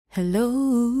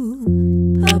Hello,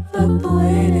 Papa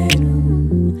puede,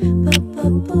 Papa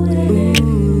puede,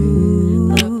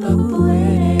 Papa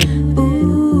puede,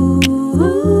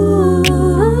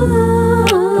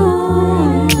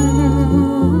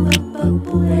 Papa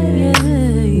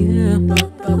puede,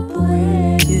 Papa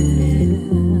puede.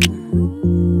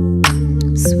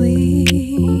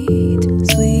 Sweet,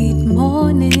 sweet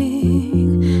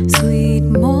morning, sweet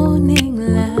morning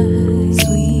light,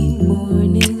 sweet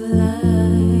morning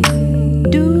light.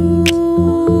 Do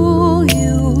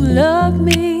you love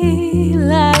me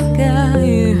like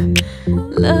I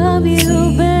love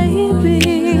you, baby?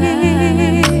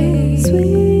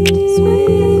 Sweet,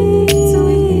 sweet,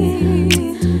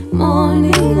 sweet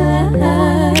morning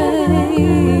light.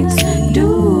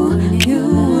 Do you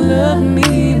love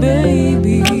me,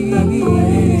 baby?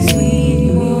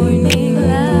 Sweet morning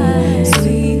light,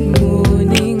 sweet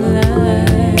morning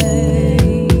light.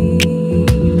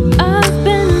 I've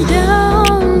been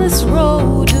down this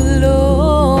road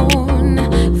alone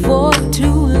for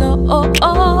too long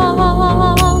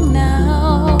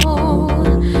now.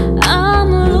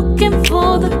 I'm looking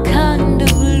for the kind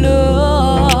of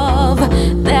love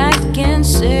that can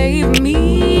save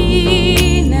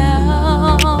me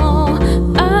now.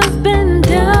 I've been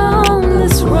down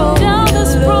this road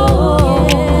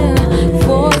alone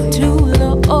for too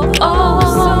long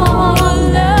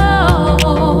now.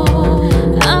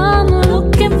 I'm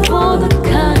looking for the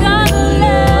kind of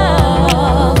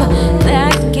love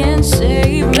that can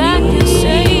save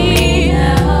me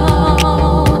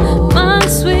now. My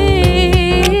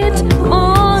sweet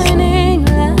morning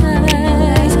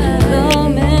light,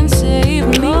 come and save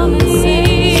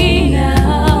me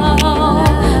now.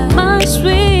 My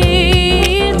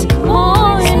sweet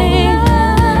morning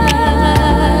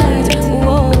light,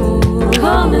 whoa,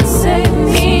 come and save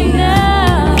me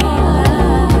now.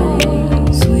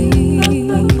 Sweet,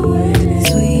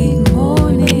 sweet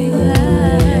morning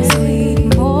light,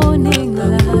 sweet morning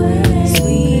light,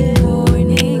 sweet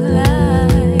morning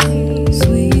light,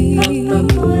 sweet,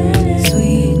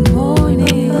 sweet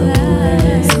morning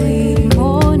light, sweet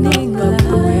morning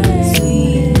light,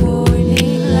 sweet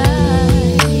morning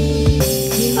light.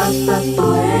 Papa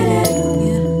puede,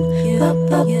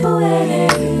 Papa puede,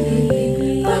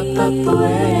 Papa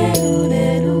puede,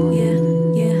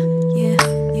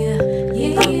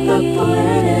 Papa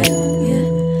puede,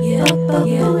 Papa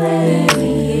puede,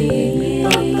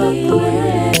 Papa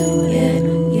puede,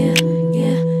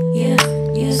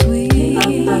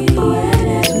 sweet Papa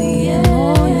puede, sweet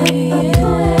morning, Papa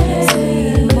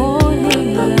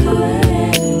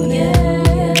puede,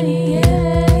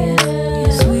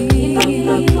 sweet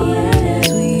Papa puede,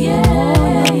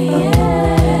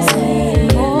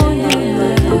 sweet morning,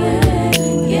 Papa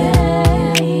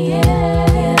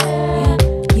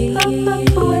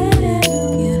puede,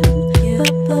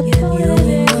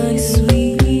 you're my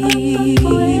sweet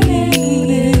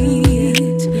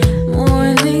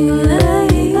morning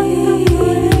light.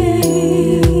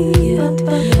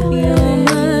 You're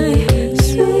my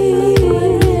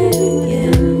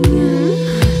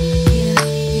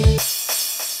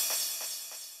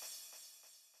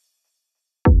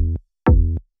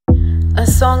A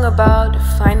song about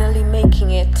finally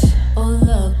making it all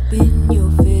up in your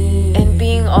face, and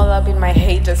being all up in my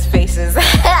haters' faces.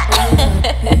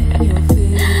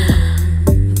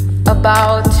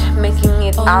 About making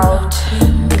it out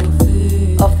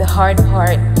of the hard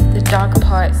part, the dark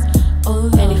part.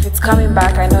 And if it's coming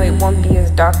back, I know it won't be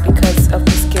as dark because of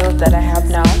the skills that I have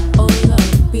now,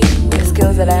 the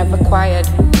skills that I have acquired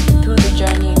through the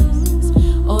journey,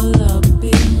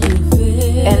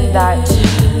 and that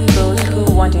those who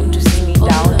wanted to see me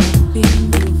down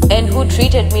and who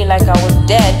treated me like I was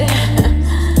dead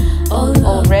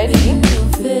already,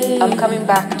 I'm coming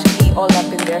back to be all up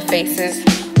in their faces.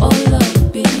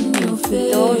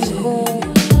 Those who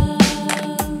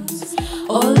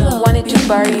wanted to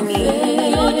bury me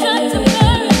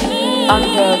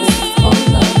under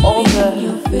all the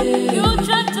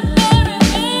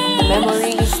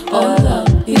memories,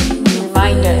 the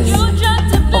reminders of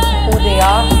who they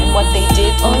are and what they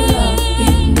did.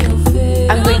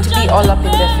 I'm going to be all up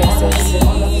in their faces.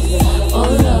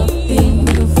 all up in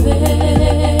your face.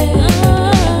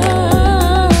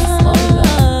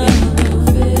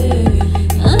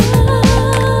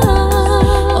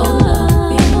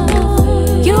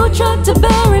 You tried to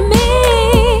bury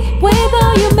me with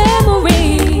all your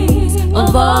memories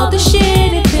of all the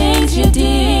shitty things you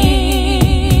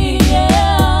did.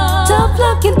 Tough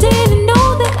luck, you didn't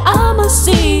know that I must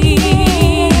see.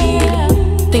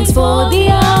 Thanks for the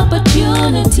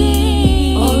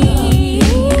opportunity. All up in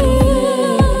your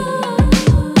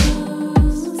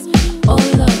face.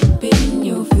 All up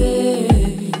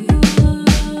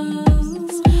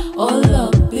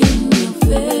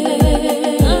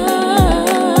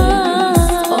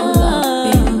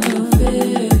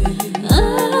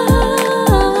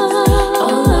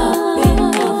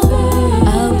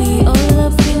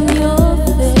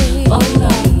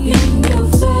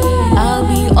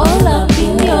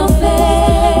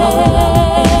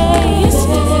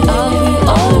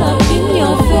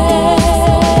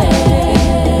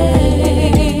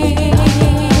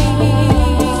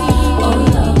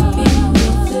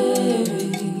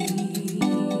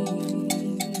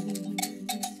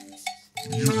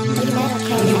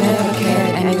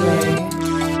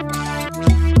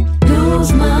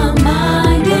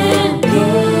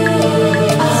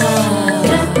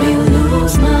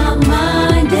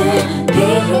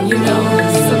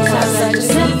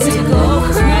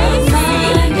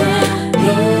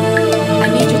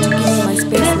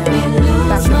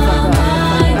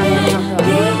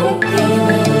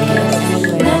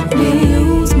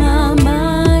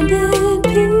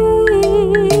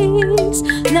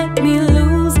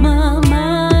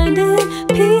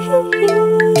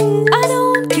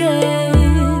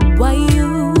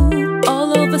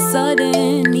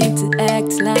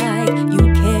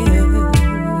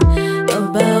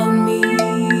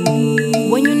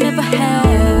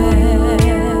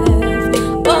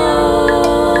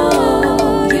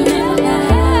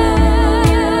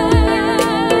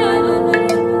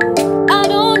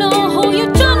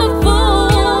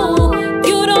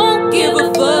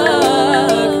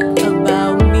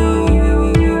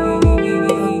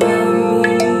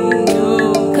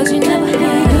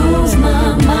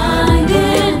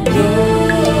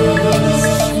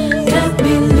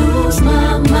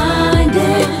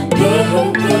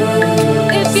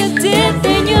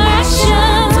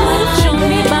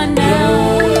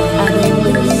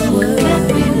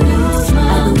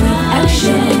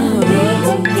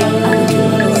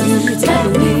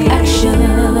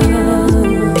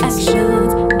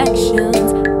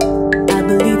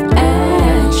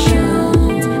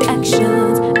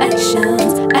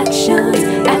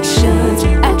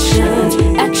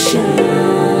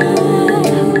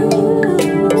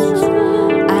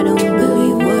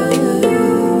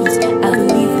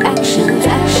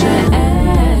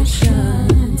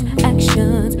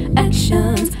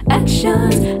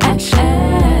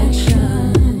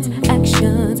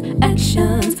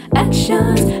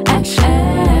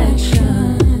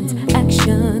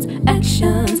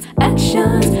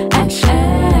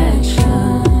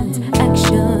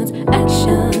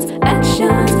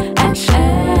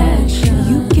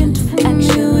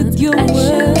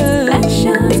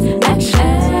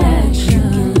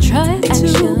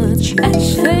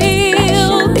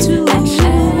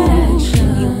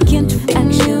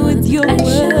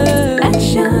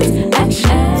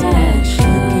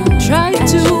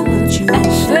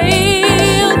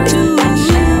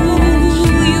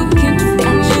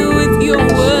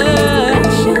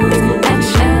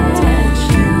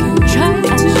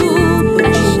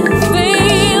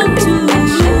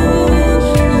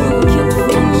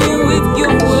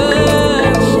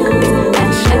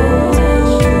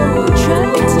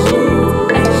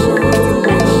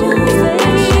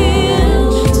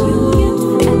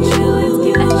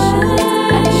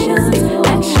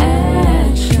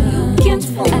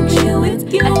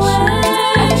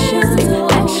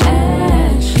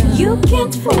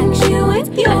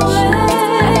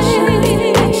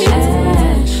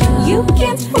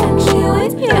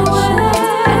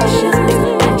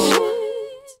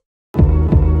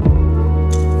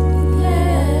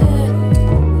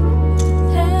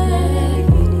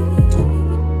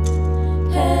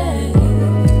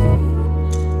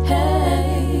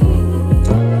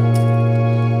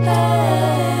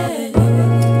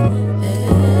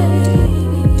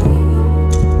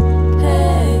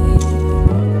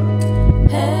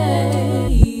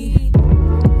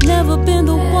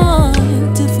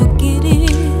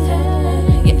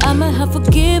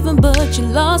but you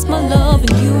lost my love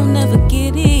and you'll never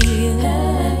get it.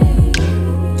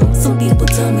 Some people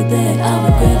tell me that I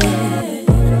regret it.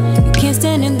 You can't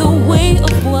stand in the way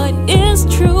of what is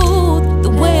true. The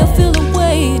way I feel the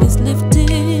weight is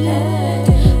lifted.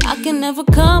 I can never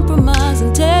compromise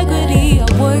integrity. I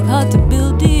work hard to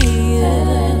build it.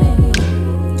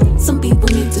 Some people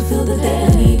need to feel that they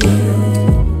are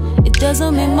needed. It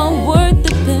doesn't mean my worth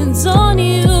depends on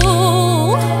you.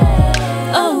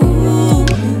 Oh.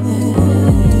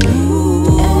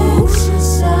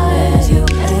 Exercise your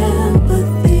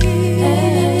empathy.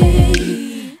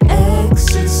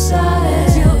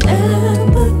 Exercise your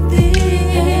empathy.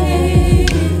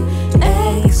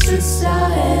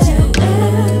 Exercise your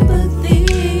empathy.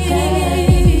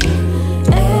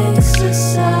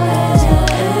 Exercise your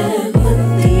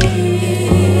empathy.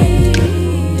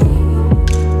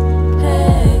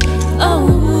 Hey. Oh.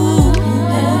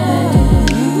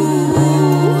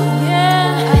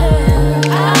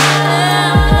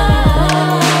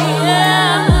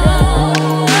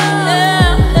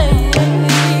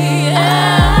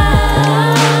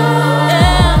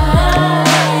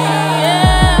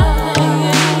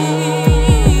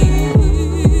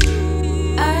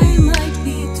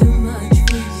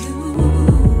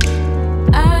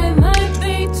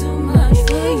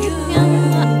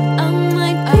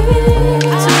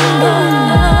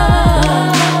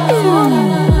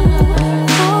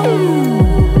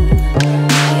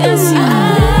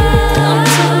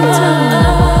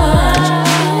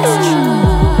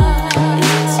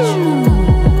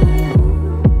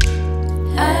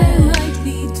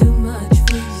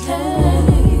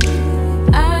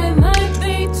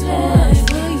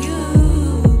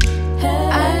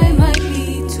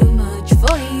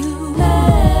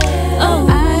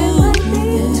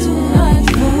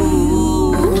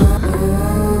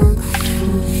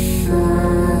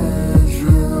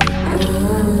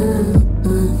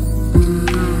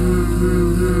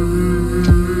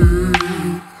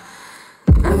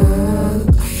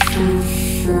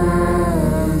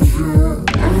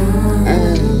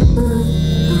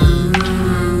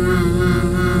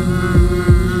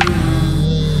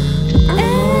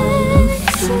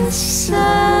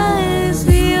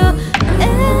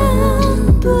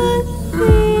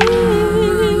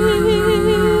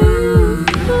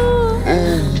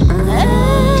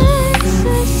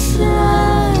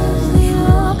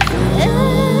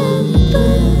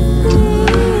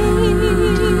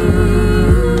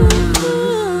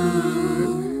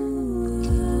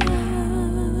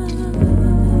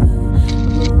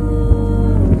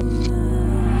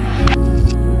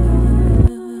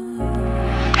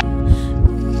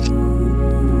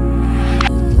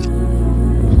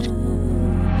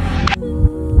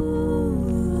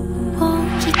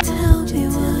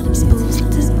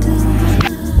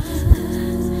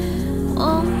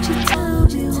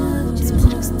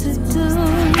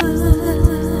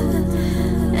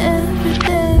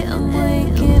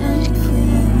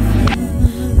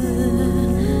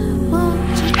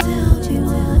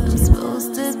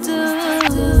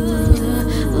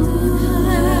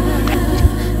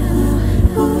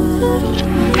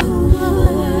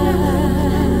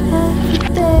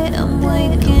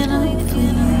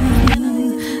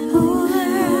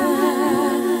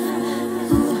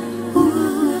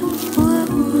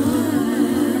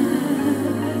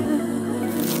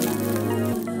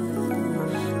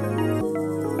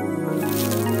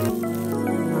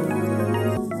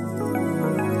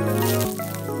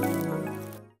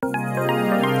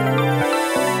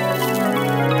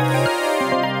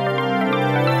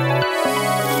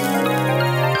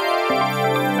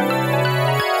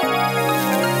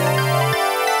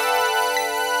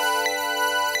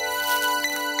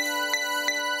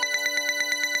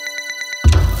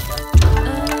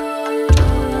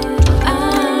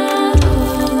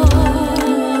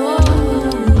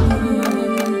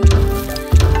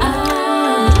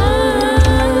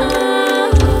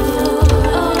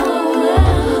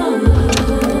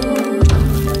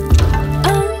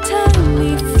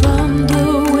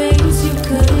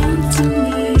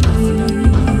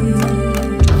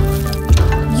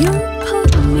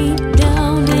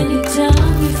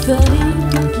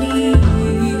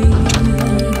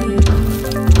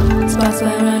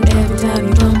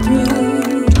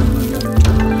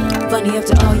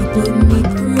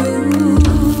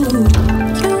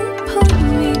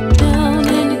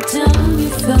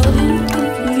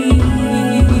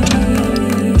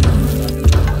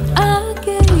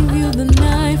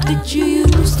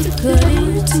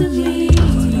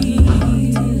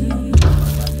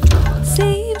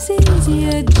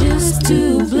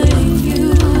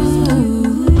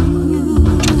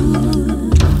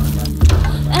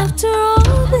 After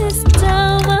all this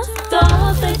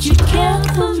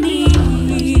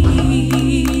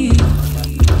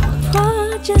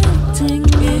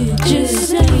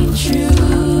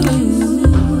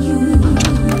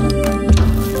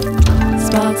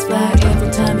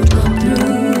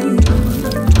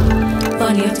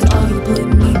put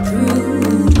me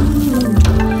through.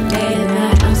 Day and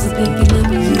night I'm still thinking of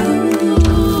you.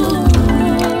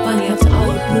 Funny after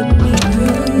all you put me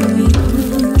through.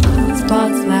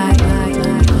 Sparks fly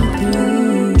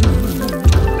through.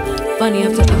 Funny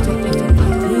after all you put me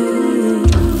through.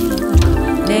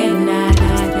 Day and night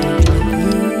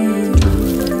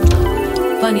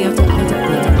funny after all you put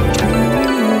me through.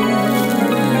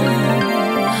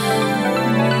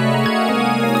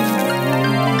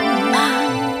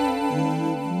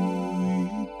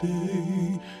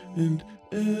 And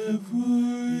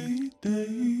every day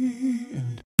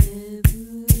and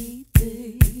every day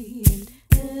and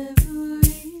every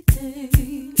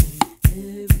day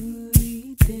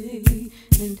every day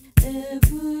and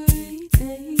every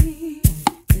day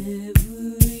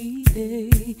every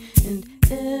day and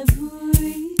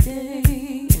every day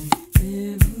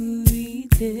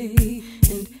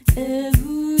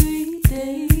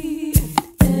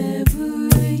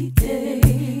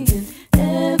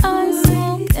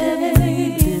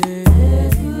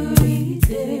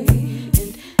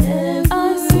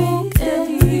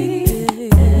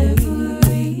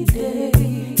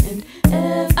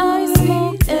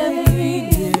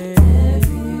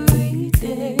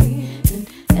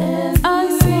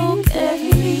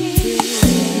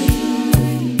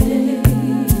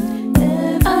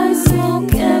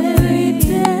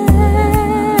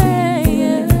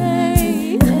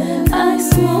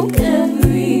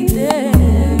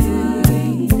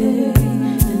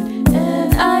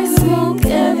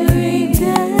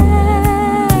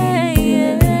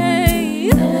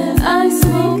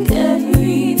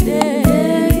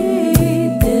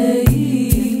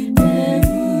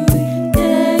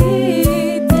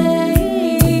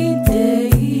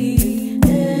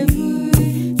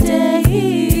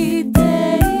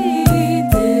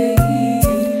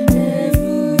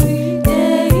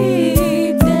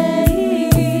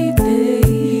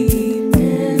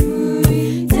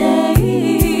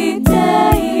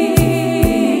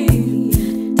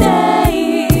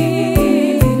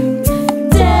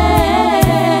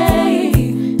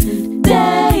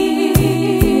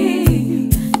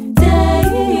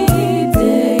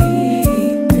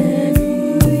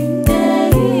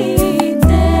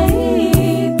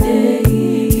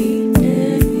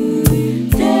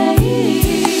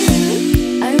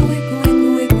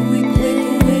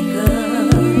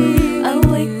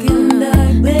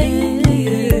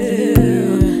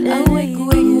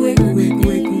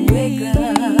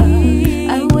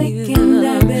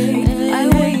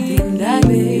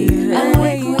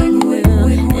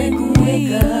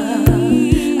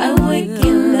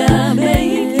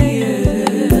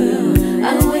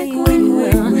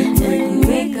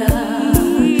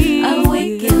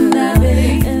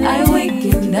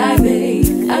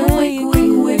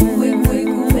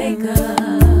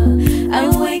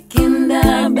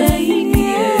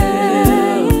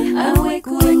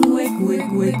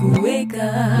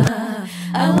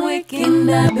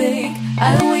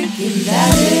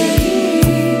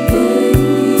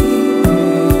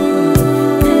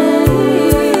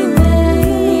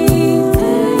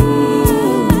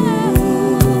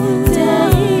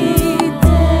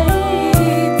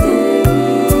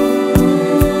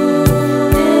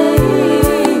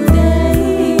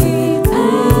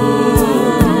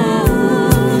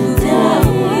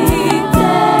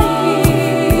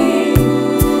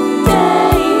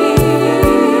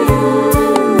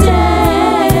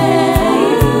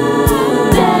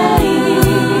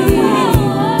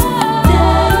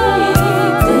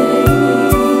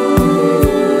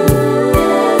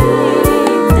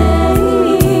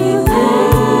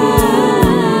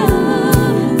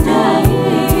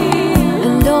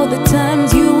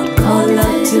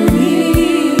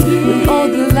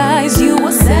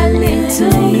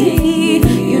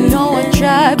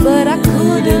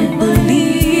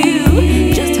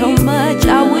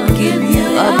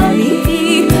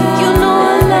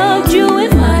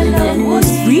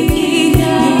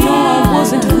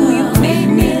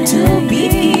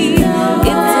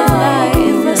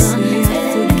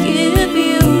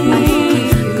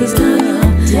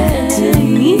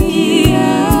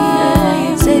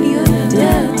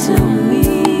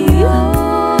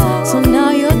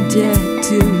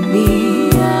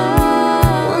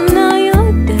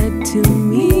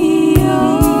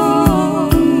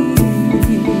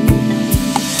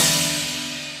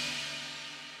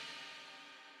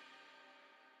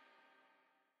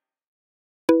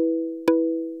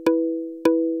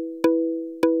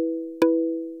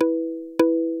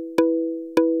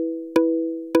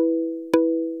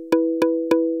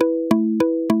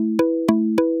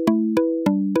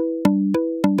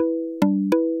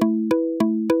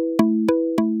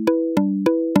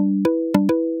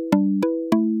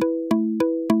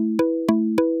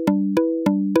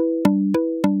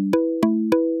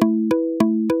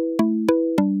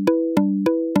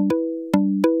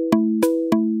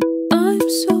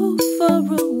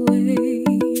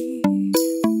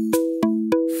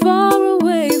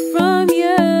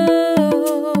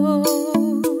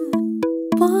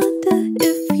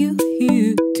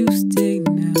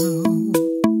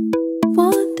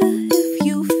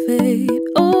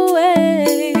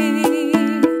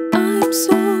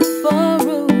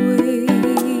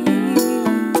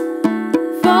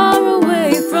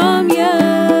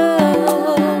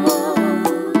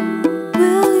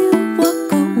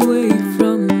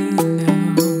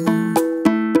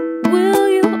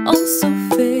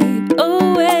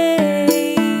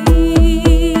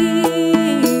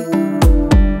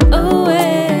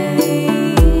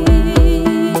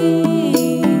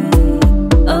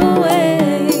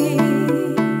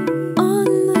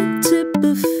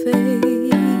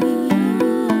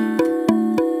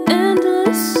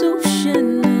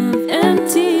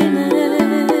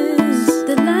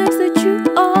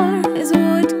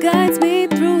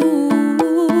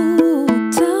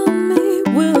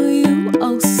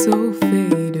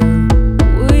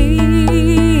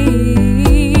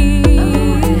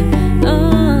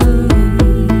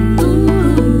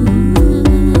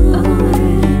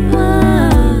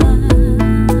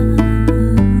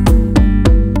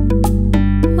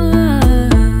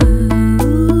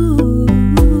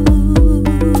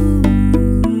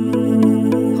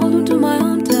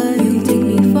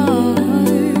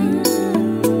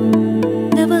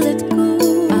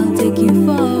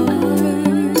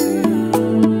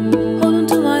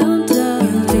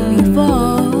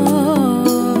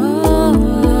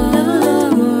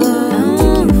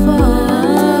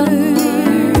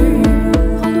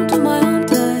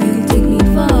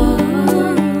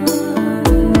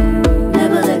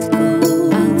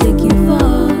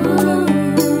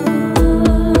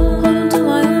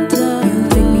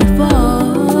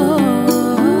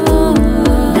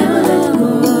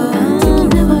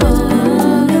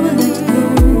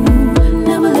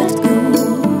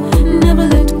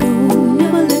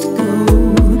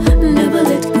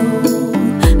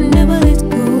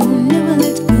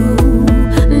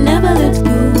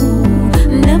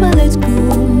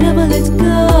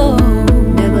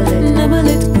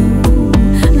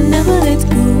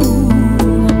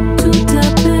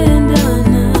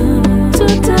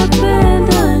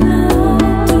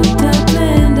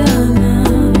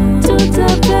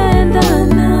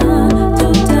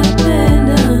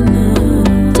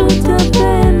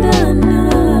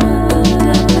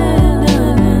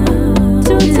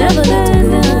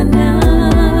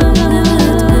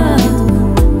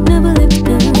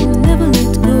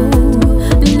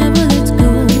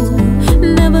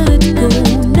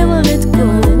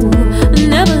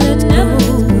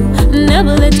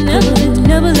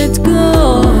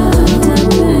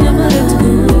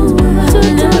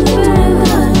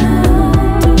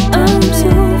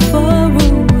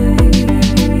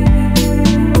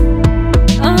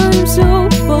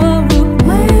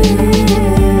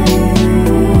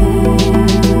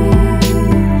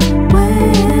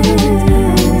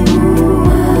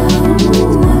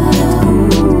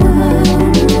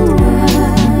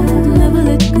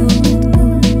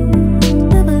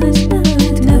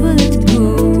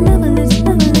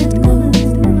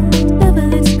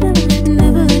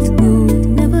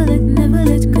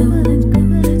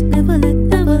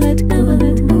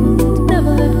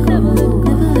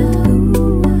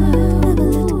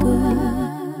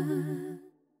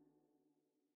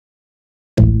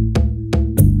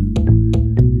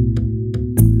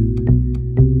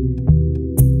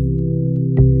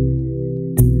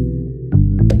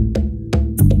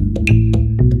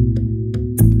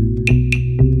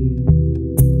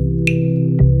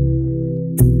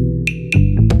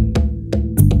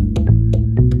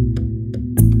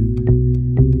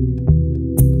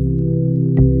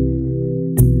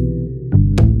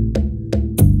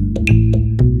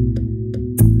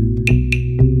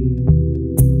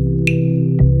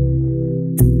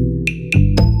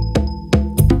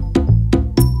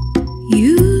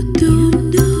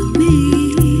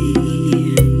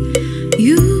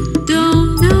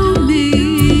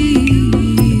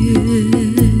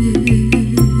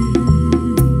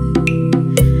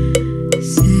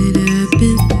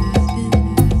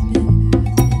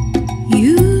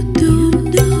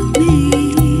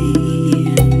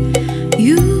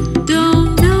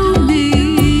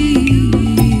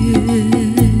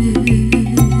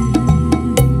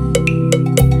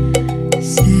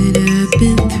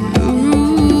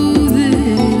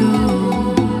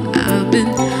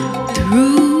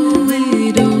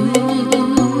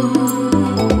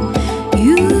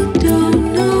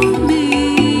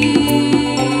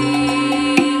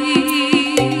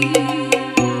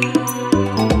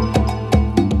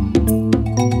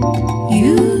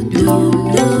You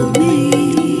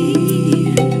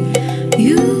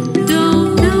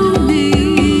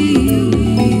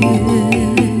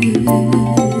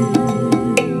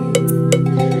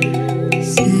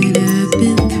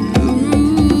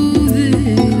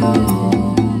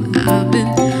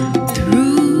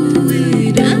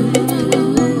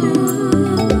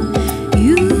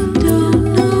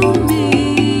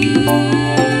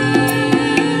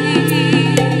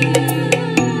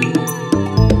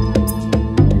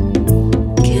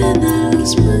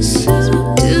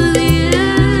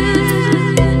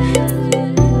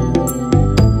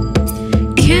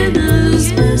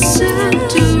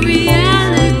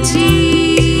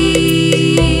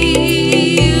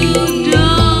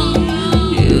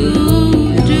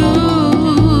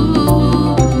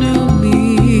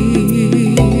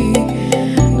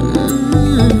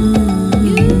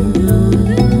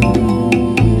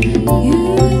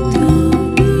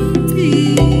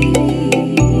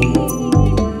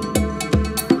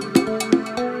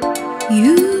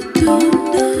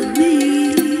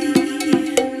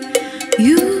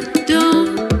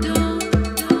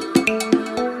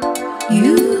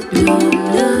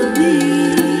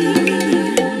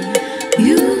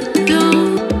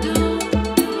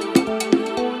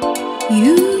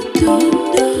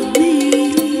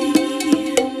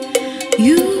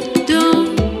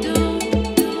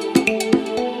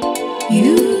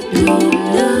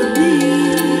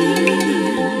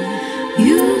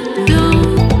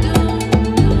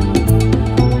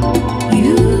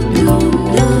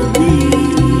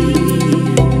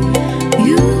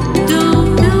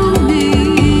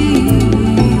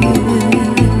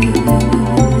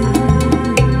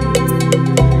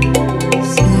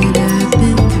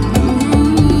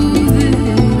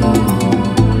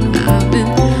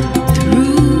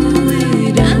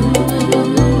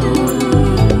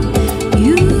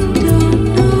don't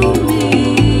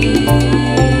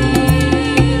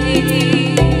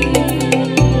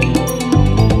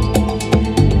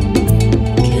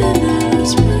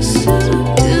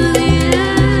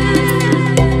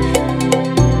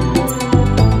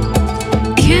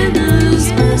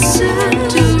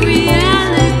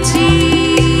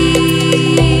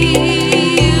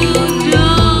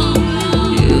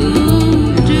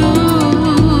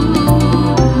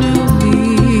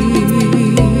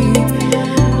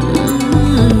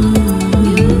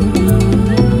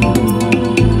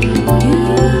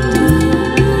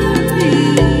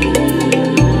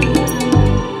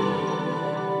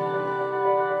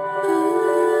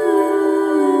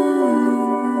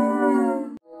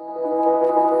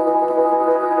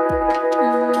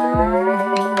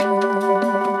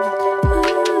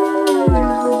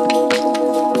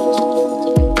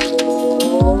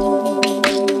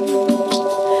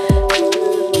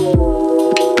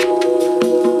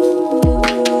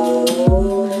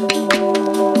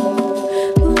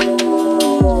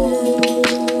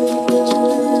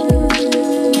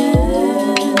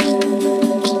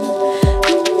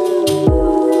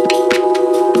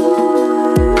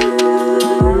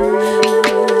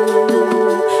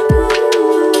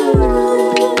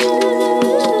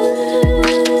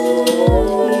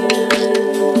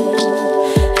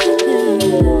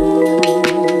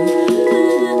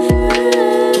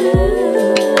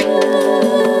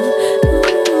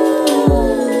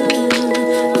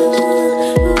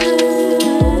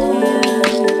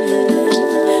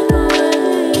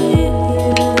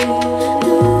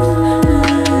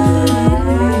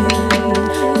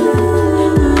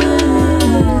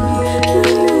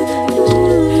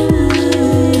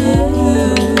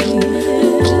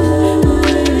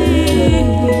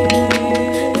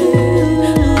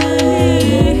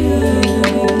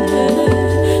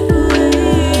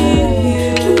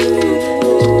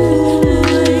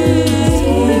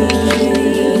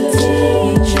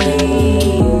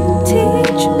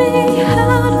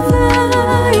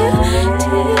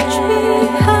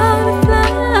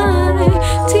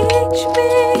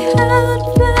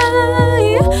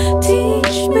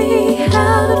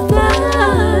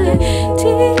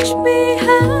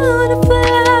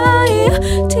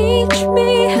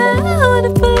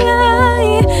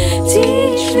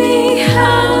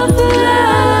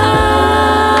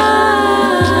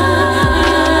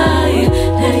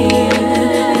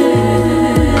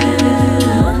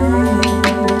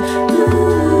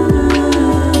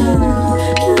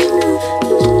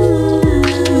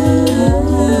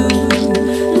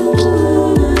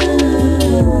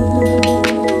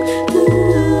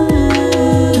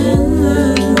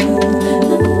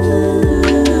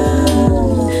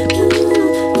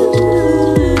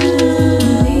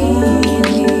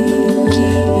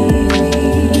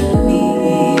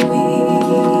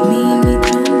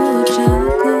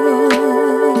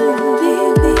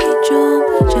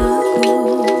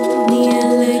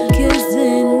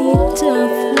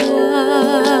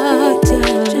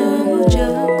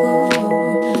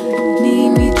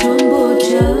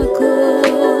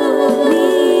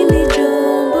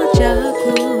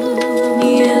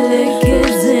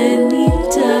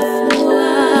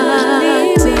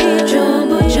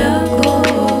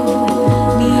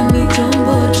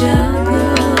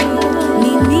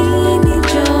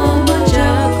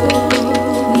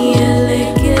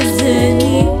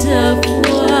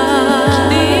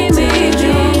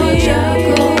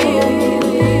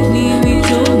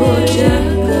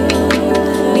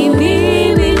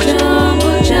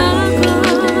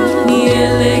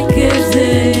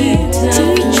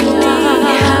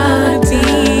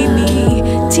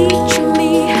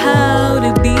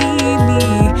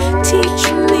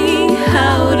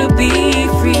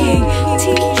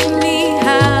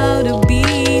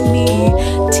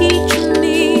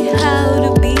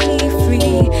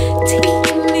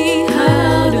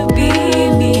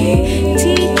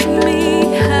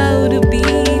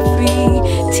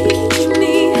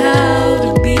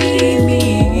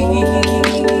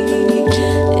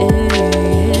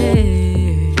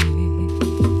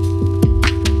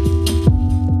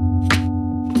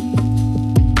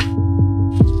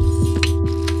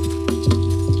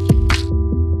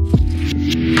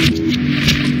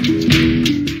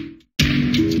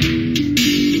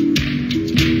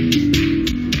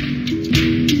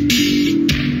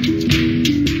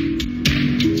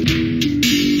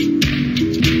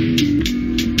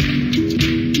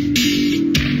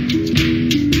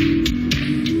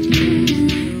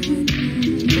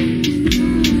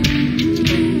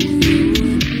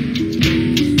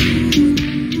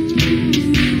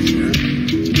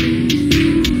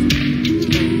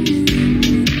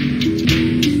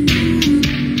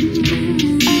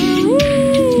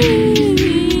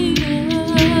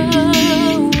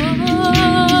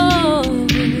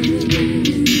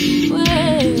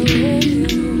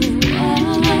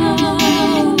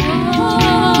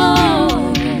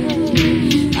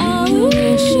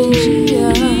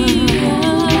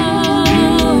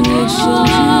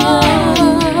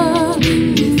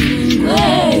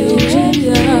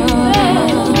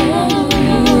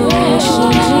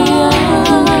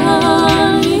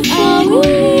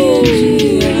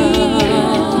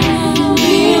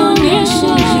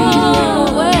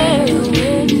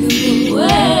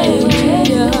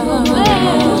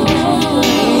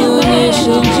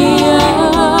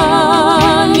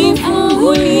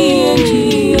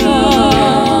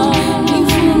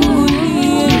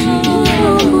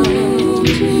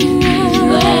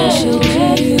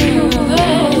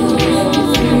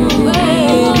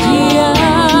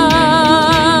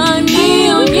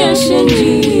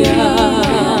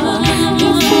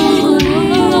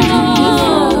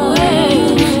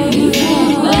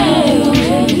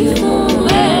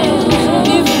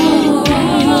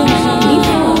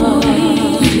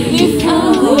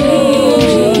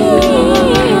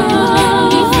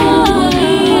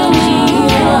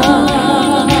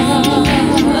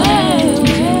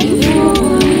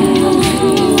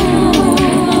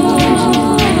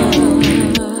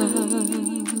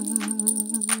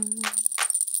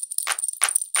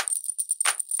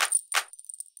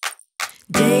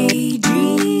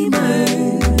Daydreamer,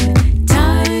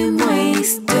 time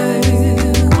waster,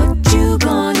 what you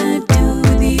gonna do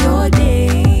with your day?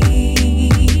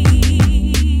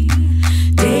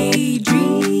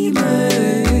 Daydreamer,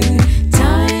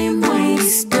 time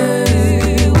waster,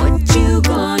 what you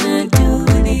gonna do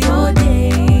with your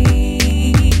day?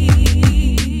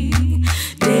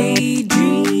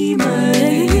 Daydreamer,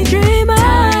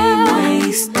 time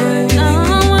waster,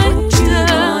 what you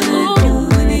gonna do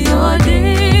with your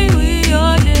day?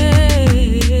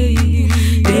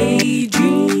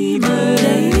 Daydreamer,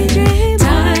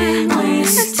 time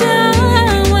waster,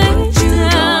 what you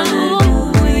gonna do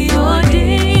with your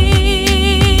day?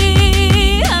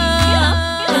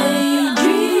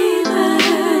 Daydreamer,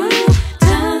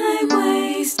 time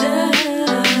waster,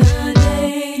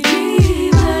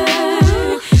 daydreamer,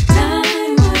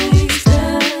 time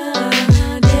waster,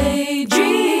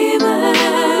 daydreamer,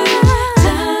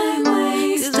 time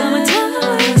waster,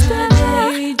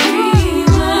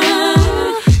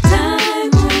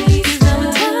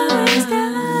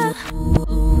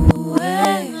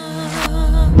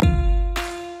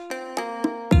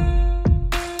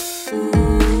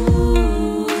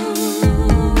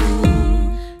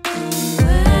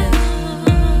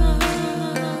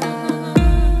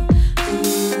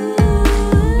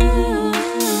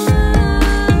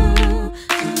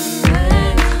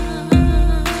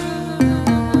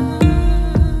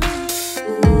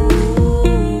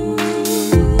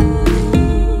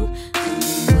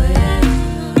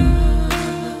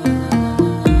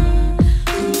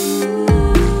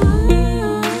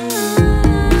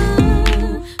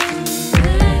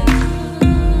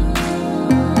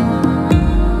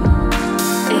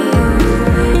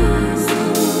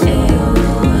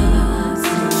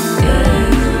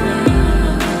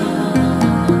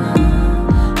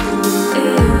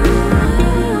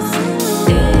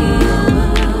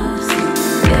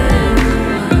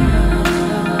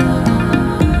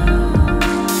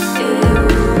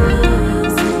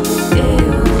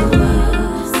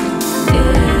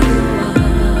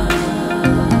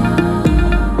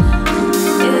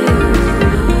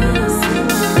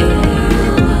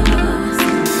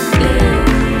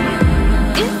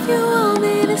 if you want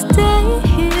me to stay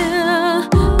here,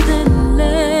 then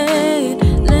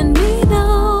let me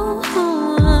know.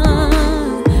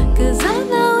 'Cause I'm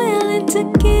not willing to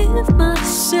give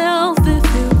myself if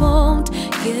it won't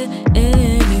get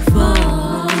any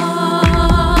far.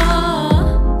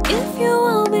 If you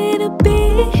want me to be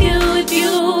here with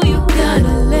you, you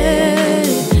gotta let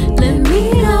me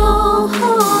know.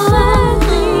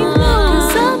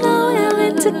 'Cause I'm not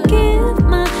willing to give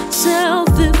myself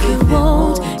if it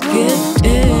won't get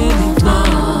any far.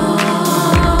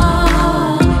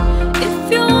 If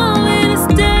you want me to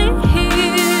stay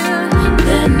here,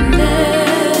 then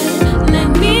let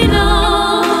me know.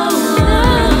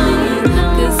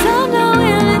 'Cause I'm not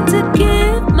willing to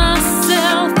give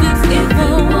myself if it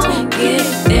won't get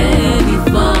any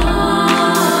far.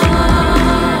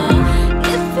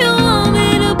 If you want me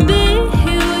to be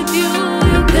here with you,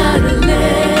 you gotta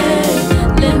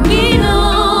let me know.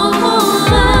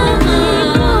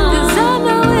 'Cause I'm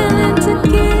not willing to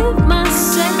give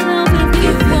myself if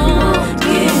it won't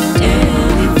get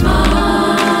any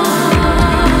far.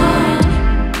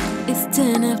 It's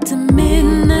 10 after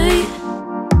midnight.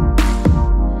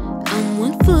 I'm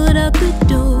 1 foot out the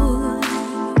door.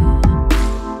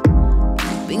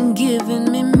 You've been giving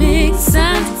me mixed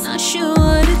signs, not sure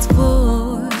what it's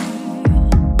for.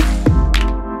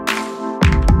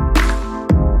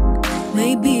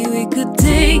 Maybe we could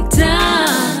take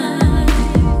time.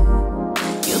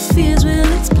 Your fears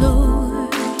will explode.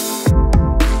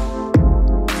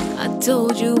 I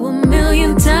told you a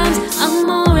million times I'm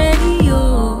already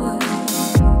yours.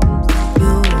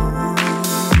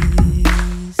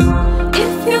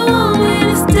 If you want me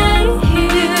to stay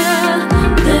here,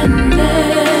 then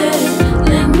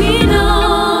let me know.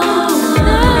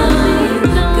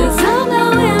 'Cause I'm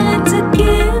not willing to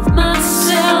give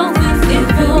myself if it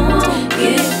won't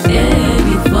get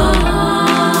any far.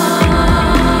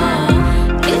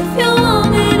 If you want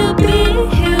me to be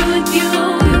here with you,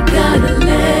 you gotta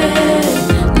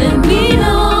let me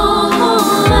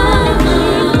know.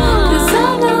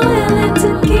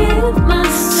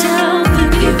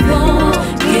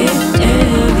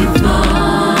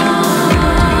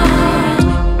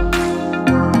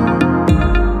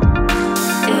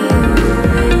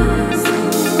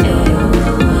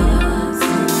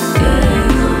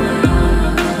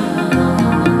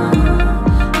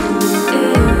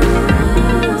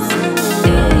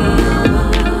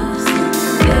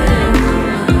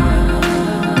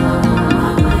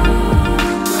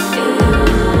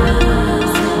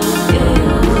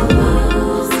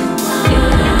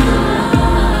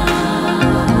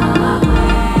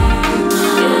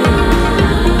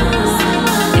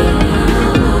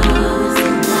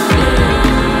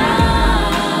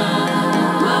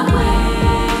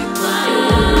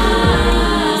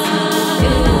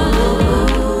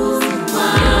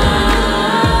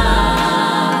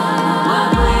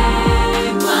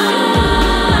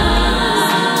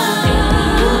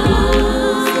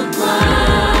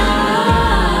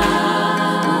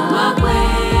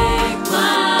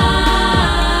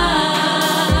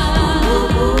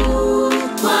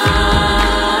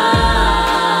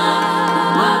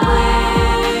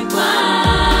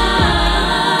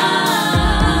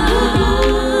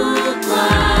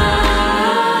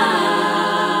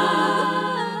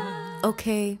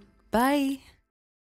 Okay, bye.